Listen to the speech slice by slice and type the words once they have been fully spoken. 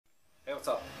Hey, what's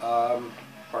up?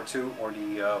 Part 2, or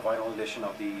the vinyl edition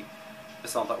of the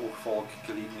Pesanta Urfolk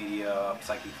Elite Media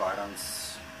Psychic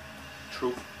Violence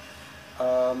troupe.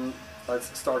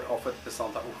 Let's start off with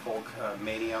Pesanta Urfolk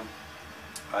Mania.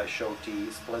 I showed the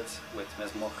split with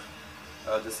Mesmor.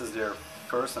 This is their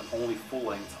first and only full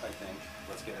length, I think.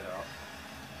 Let's get it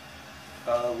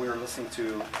out. We're listening to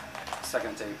the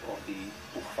second tape of the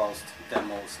Bookfaust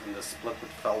demos in the split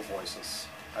with Fell Voices.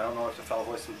 I don't know if the Fell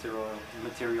Voice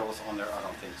material is on there, I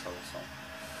don't think so. So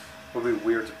it would be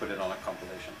weird to put it on a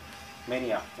compilation.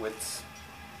 Mania with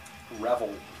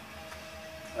Revel.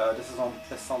 This is on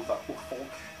Pesanta Urfolk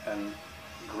and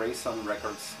Grayson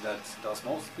Records that does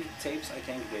mostly tapes. I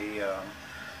think they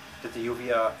did the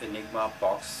Uvia Enigma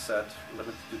box set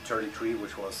limited to 33,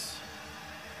 which was...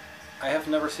 I have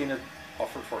never seen it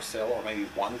offered for sale, or maybe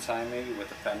one time maybe with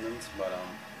a pendant, but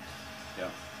yeah,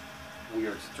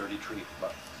 weird 33,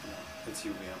 but you know, it's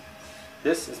Uvia.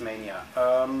 This is Mania.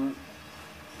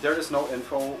 There is no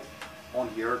info on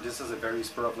here. This is a very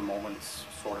spur of the moment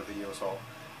sort of video, so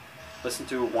listen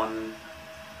to one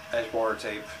Edgewater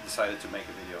tape, decided to make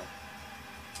a video.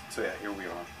 So yeah, here we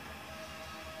are.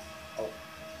 Oh.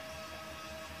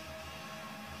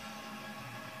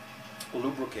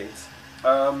 Lubricate.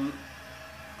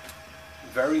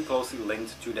 Very closely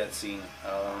linked to that scene.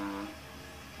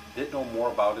 Did know more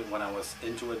about it when I was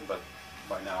into it, but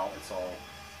by now it's all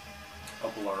a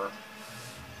blur.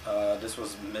 This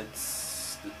was mid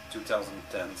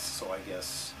 2010s, so I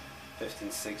guess 15,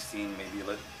 16, maybe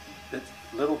a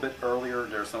little bit earlier.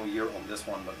 There's no year on this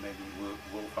one, but maybe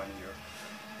we'll find a year.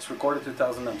 It's recorded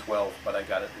 2012, but I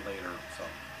got it later, so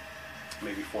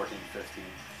maybe 14, 15.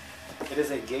 It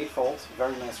is a gatefold,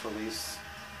 very nice release,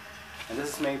 and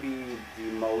this is maybe the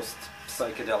most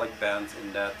psychedelic band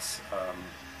in that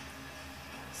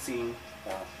scene,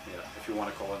 or yeah, if you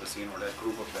want to call it a scene, or that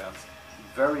group of bands.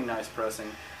 Very nice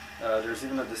pressing. There's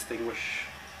even a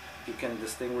you can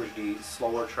distinguish the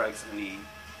slower tracks and the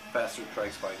faster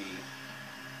tracks by the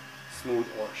smooth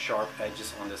or sharp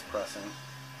edges on this pressing.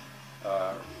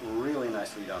 Really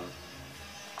nicely done.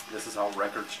 This is how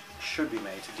records should be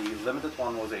made. The limited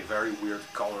one was a very weird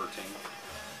color thing.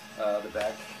 The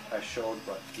back I showed,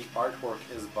 but the artwork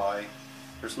is by...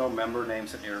 There's no member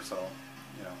names in here, so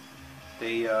you know.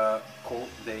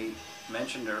 They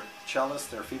mention their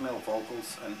cellist, their female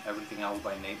vocals, and everything else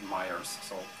by Nate Myers.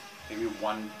 So maybe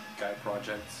one guy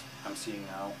project I'm seeing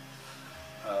now.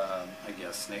 I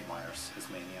guess Nate Myers is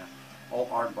Mania. All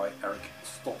art by Eric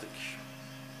Stotic.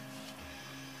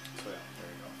 So yeah,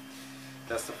 there you go.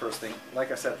 That's the first thing.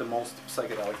 Like I said, the most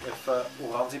psychedelic. If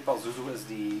Uranzi Pazuzu is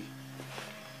the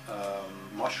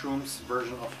mushrooms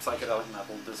version of psychedelic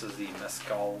metal, this is the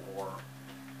mescal, or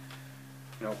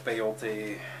you know,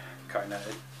 peyote kind of.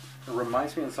 It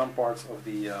reminds me in some parts of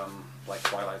the like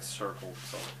Twilight Circle.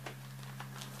 So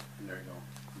and there you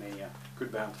go, Mania,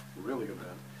 good band, really good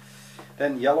band.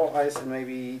 Then Yellow Eyes, and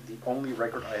maybe the only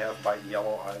record I have by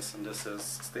Yellow Eyes, and this is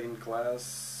Stained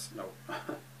Glass. No,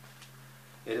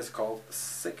 it is called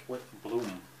Sick with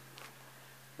Bloom,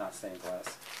 not Stained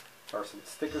Glass. There are some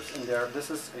stickers in there.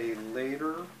 This is a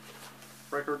later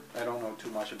record. I don't know too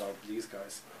much about these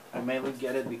guys. I mainly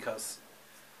get it because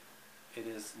it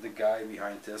is the guy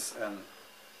behind this and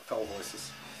Fell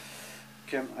Voices.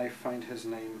 Can I find his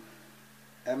name?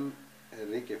 M.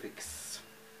 Reykjaviks.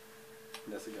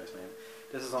 That's the guy's name.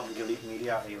 This is on Elite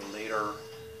Media, a later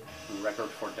record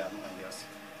for them, I guess.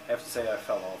 I have to say I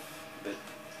fell off a bit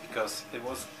because it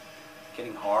was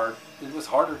getting hard. It was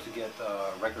harder to get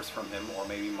records from him, or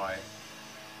maybe my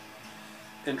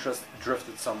interest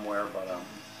drifted somewhere, but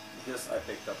this I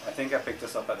picked up. I think I picked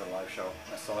this up at a live show.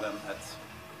 I saw them at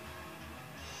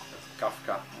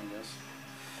Kafka, I guess.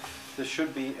 This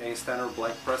should be a standard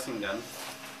black pressing then,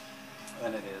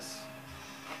 and it is.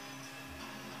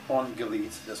 On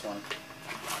Galit, this one.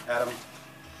 Adam,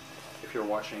 if you're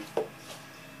watching,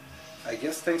 I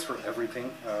guess thanks for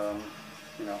everything.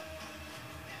 You know,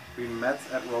 we met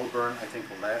at Roadburn, I think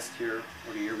last year,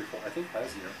 or the year before. I think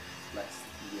last year.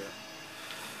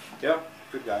 Yeah,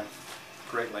 good guy.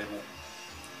 Great label.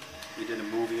 We did a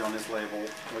movie on his label,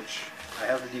 which I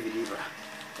have the DVD, but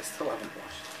I still haven't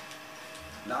watched.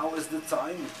 Now is the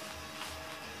time.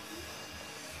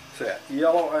 So yeah,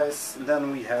 Yellow Eyes.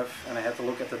 Then we have, and I had to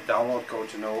look at the download code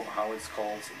to know how it's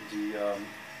called, the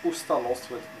Usta Lost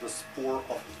with the Spore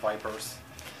of Vipers.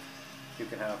 You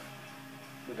can have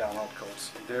the download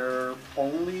codes. Their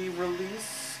only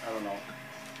release, I don't know.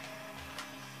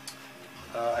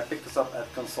 I picked this up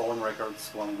at Consoling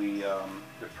Records when we,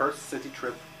 the first city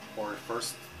trip, or the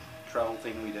first travel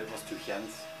thing we did was to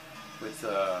Ghent with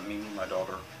Mimi, my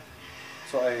daughter.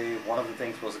 So one of the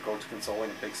things was to go to consoling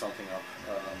and pick something up.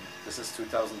 This is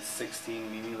 2016.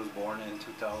 Mimi was born in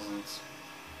 2000.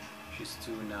 She's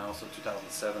 2 now, so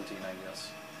 2017, I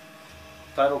guess.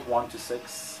 Titled 1 to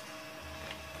 6.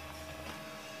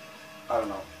 I don't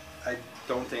know. I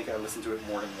don't think I listened to it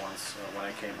more than once when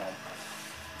I came home.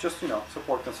 Just, you know,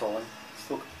 support consoling.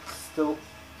 Still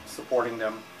supporting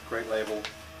them. Great label.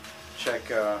 Check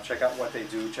out what they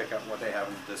do. Check out what they have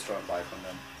in the distro and buy from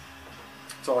them.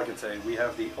 That's all I can say. We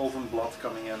have the Oven Blood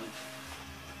coming in,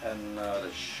 and the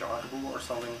Shagbu or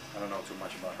something. I don't know too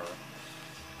much about her.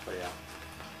 But yeah.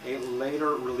 A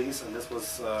later release, and this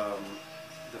was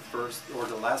the first or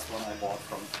the last one I bought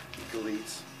from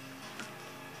Galit.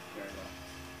 There you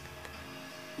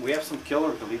go. We have some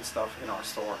killer Galit stuff in our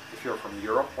store. If you're from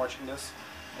Europe watching this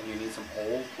and you need some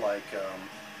old, like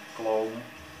Gloam,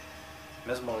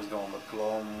 Mismo is gone, but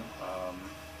Gloam,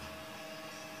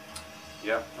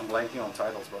 yeah, I'm blanking on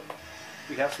titles, but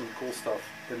we have some cool stuff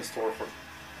in the store for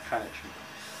kind of cheap.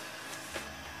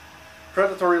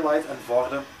 Predatory Light and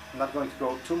Vorde. I'm not going to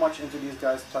go too much into these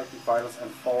guys, Psychic Violence and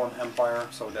Fallen Empire,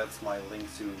 so that's my link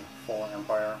to Fallen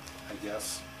Empire, I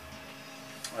guess.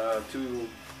 Two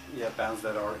bands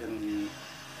that are in the,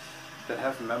 that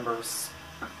have members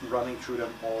running through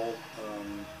them all.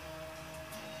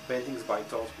 Paintings by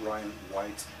Todd Ryan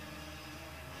White.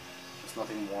 There's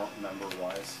nothing more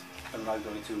member-wise. I'm not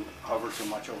going to hover too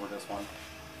much over this one.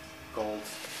 Gold.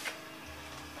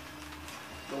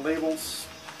 The labels.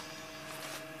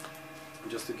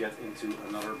 Just to get into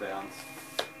another band,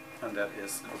 and that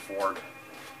is Ford,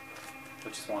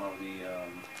 which is one of the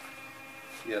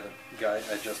the guy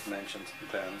I just mentioned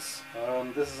bands.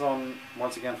 This is on,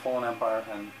 once again, Fallen Empire,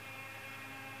 and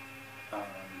I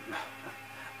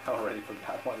already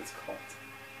forgot what it's called.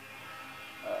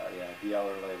 Yeah, the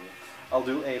other label. I'll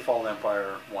do a Fallen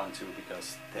Empire one too,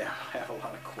 because they have a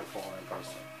lot of cool Fallen Empire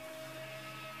stuff.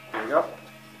 Here we go.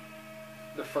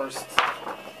 The first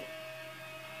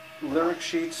lyric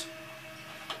sheet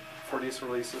for these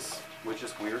releases, which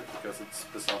is weird because it's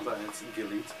Pesanta and it's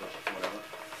Galit, but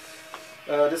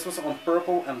whatever. This was on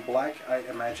purple and black. I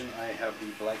imagine I have the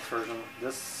black version.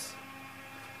 This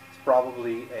is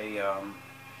probably a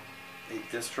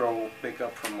distro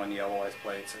pickup from when Yellow Eyes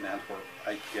played in Antwerp,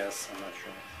 I guess. I'm not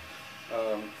sure.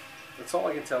 That's all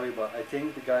I can tell you about. I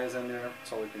think the guy is in there.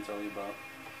 That's all I can tell you about.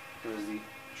 Here's the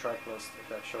track list if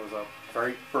that shows up.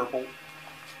 Very purple.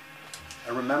 I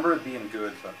remember it being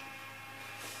good, but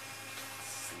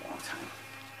it's a long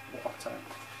time.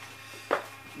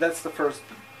 That's the first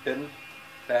bin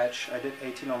batch. I did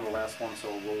 18 on the last one, so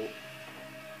we'll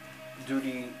do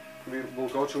we'll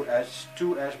go through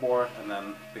two Ashboard and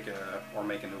then pick or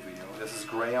make a new video. This is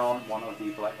Grayon, one of the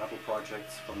black metal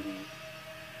projects from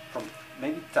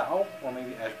maybe Tau or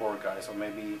maybe Ashboard guys, or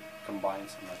maybe combined.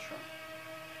 I'm not sure.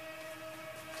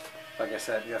 Like I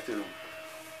said, you have to,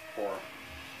 or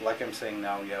like I'm saying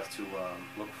now, you have to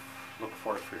look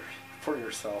for it for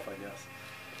yourself, I guess.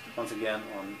 Once again,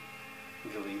 on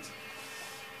Galit.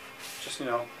 Just, you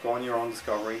know, go on your own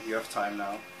discovery. You have time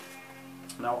now.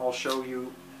 Now I'll show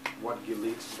you what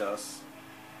Galit does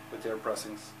with their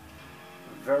pressings.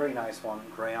 Very nice one,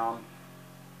 Grayon,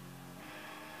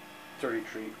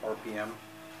 33 RPM.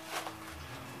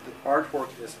 The artwork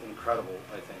is incredible,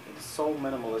 I think. It's so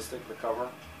minimalistic, the cover.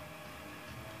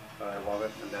 I love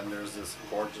it. And then there's this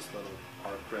gorgeous little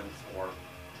art print or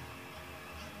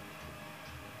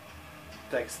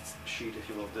text sheet, if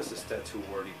you will. This is tattoo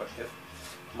worthy, but if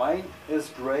mine is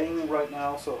graying right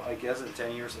now, so I guess in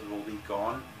 10 years it will be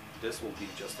gone. This will be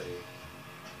just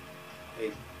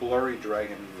a blurry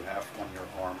dragon you have on your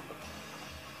arm. But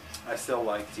I still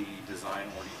like the design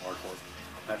or the artwork.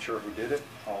 Not sure who did it.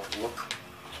 I'll look,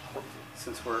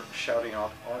 since we're shouting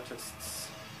out artists.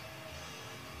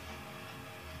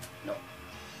 No,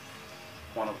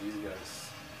 one of these guys.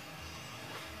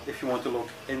 If you want to look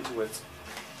into it,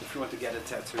 if you want to get a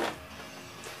tattoo.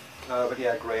 But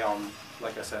yeah, Grayon,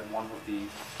 like I said, one of the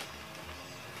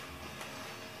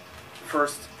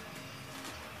first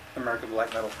American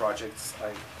black metal projects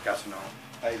I got to know.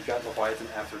 I got Leviathan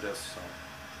after this, so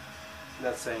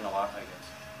that's saying a lot, I guess.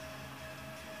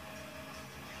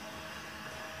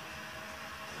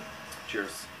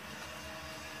 Cheers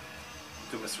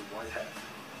to Mr. Whitehead.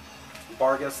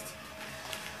 Barghest,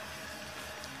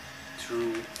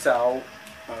 through Tau,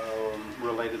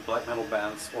 related black metal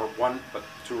bands, or one, but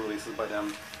two releases by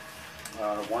them.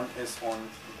 One is on,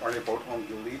 are they both on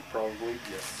Galit? Probably,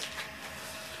 yes.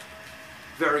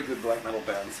 Very good black metal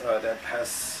bands that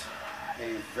has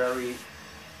a very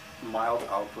mild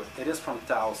output. It is from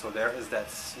Tau, so there is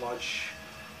that sludge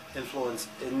influence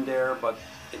in there, but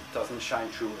it doesn't shine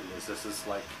through in this. This is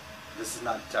like This is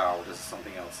not Tao, this is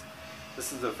something else.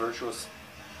 This is the Virtuous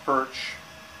Perch,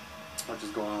 which is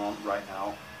going on right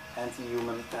now.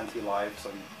 Anti-human, anti-life,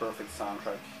 so perfect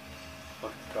soundtrack.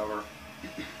 Look at the cover.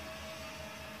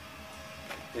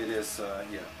 It is,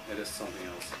 yeah, it is something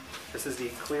else. This is the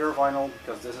clear vinyl,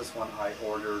 because this is one I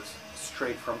ordered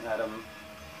straight from Adam.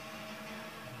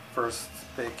 First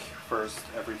pick, first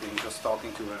everything, just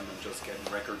talking to him and just getting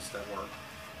records that were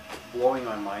blowing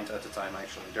my mind at the time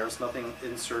actually. There's nothing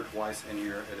insert-wise in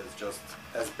here, it is just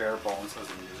as bare bones as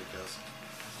the music is.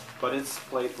 But it's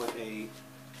played with a,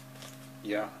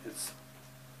 yeah,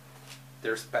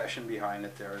 there's passion behind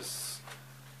it,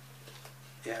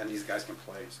 yeah, and these guys can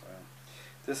play, so.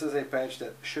 This is a patch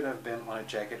that should have been on a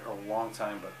jacket a long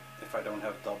time, but if I don't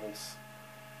have doubles,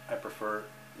 I prefer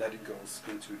that it goes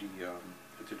into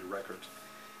the record.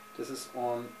 This is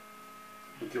on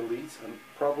Delete, and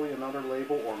probably another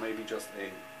label, or maybe just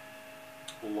a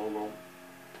logo.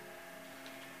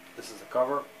 This is the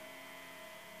cover,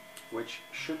 which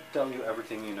should tell you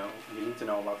everything you need to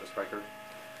know about this record.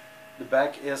 The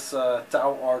back is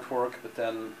Tao artwork, but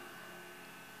then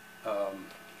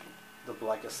the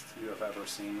blackest you have ever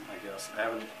seen, I guess.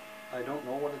 I don't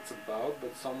know what it's about,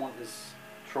 but someone is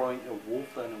throwing a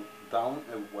wolf down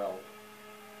a well.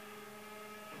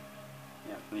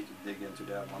 Yeah, need to dig into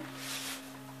that one.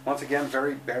 Once again,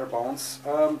 very bare bones.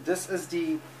 This is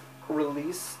the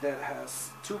release that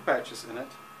has 2 patches in it.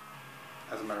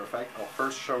 As a matter of fact, I'll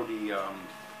first show the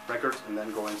record and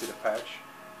then go into the patch.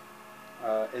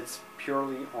 It's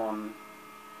purely on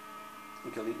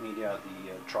Elite Media.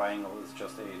 The triangle is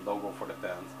just a logo for the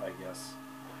band, I guess,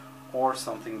 or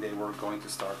something they were going to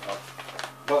start up.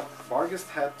 But Barghest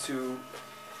had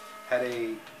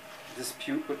a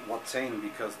dispute with Watain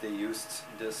because they used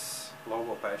this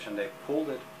logo patch and they pulled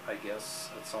it, I guess,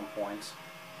 at some point.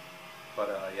 But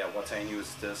yeah, Watain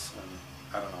used this, and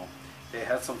I don't know. They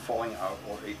had some falling out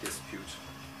or a dispute,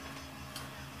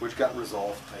 which got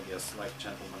resolved, I guess, like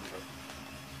gentlemen.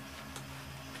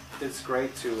 But it's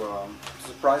great to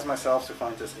surprise myself to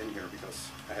find this in here because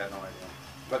I had no idea.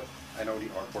 But I know the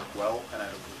artwork well and I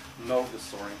know the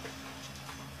story.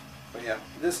 But yeah,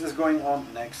 this is going on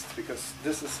next because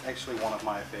this is actually one of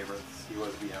my favorite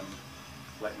USBM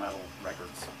black metal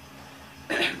records.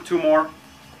 2 more,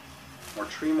 or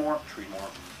 3 more,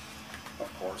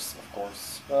 of course.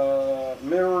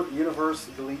 Mirror Universe,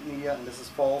 Delete Media, and this is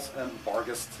False, and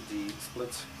Barghest, the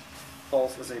split.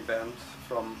 False is a band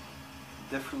from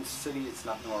different city, it's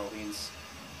not New Orleans.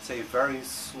 It's a very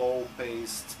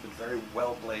slow-paced, but very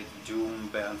well-played doom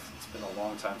band. It's been a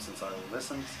long time since I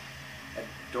listened. I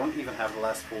don't even have the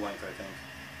last full length, I think.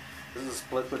 This is a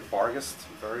split with Barghest,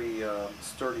 very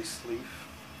sturdy sleeve.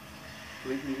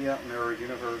 Delete Media, Mirror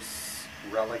Universe,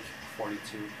 Relic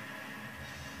 42.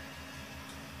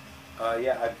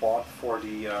 Yeah, I bought for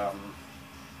the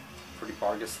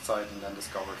Barghest side and then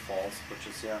discovered False, which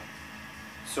is, yeah,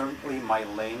 certainly my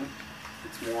lane.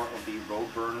 It's more of the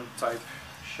Roadburn type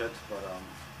shit, but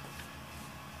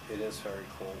it is very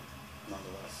cool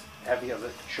nonetheless. Heavy as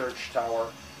a church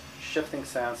tower, shifting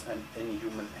sands, and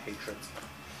inhuman hatred.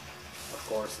 Of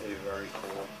course, a very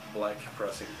cool black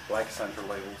pressing, black center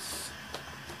labels,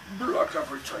 black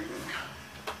everything.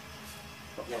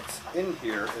 But what's in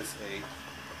here is a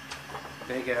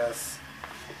big ass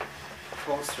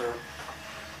poster.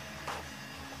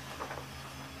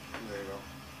 There you go.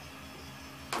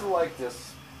 Like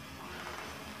this,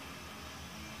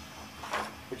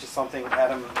 which is something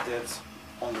Adam did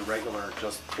on the regular,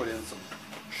 just put in some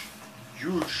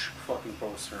huge fucking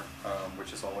poster,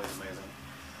 which is always amazing.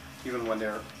 Even when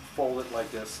they're folded like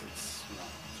this, it's,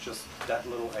 it's just that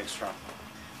little extra.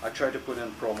 I try to put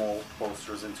in promo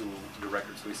posters into the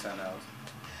records we send out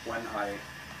when I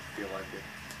feel like it.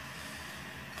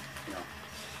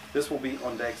 This will be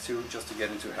on deck too, just to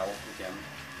get into hell again.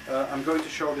 I'm going to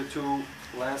show the 2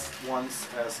 last ones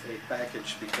as a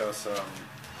package because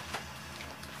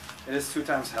it is 2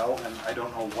 times hell and I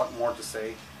don't know what more to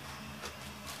say.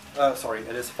 Sorry,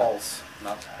 it is False,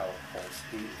 not hell, False.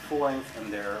 The full length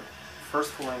and their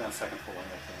first full length and second full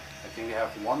length, I think. I think they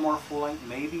have 1 more full length,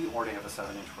 maybe, or they have a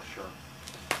 7-inch for sure.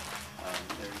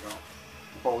 There you go.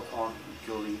 Both on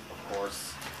Gilly, of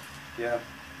course. Yeah,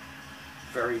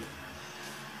 very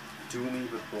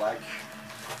doomy with black.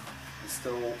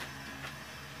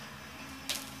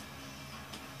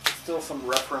 Still some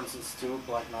references to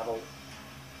black metal.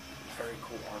 Very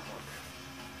cool artwork.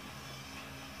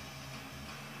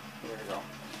 There you go.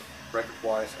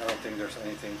 Record-wise, I don't think there's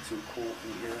anything too cool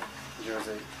in here. There's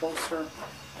a poster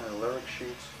and a lyric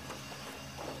sheet.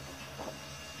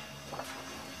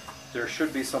 There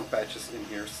should be some patches in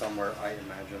here somewhere, I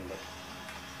imagine, but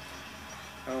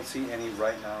I don't see any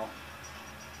right now.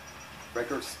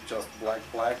 Records just black,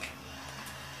 black.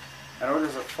 I know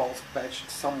there's a false patch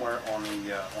somewhere on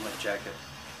a jacket.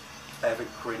 I have a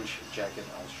cringe jacket.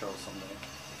 I'll show someday.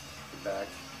 The back.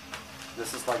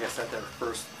 This is, like I said, their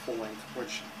first full length,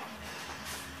 which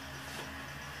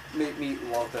made me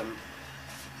love them.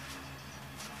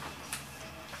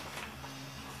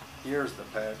 Here's the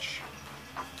patch.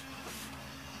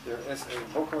 There is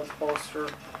a booklet poster.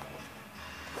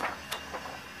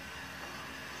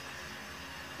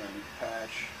 And the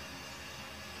patch.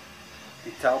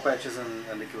 The Tau patches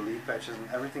and the Galit patches and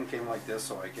everything came like this,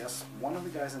 so I guess one of the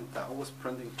guys in Tau was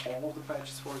printing all of the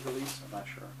patches for Galit, I'm not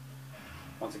sure.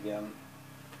 Once again,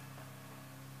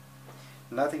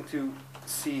 nothing to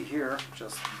see here,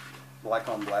 just black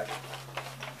on black.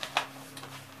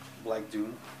 Black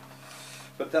Doom.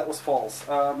 But that was false.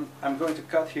 I'm going to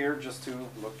cut here just to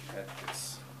look at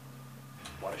this.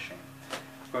 What a shame.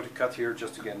 I'm going to cut here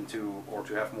just to get into, or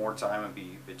to have more time and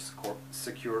be a bit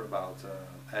secure about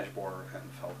edge border and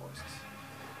felt voices.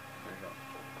 There you go.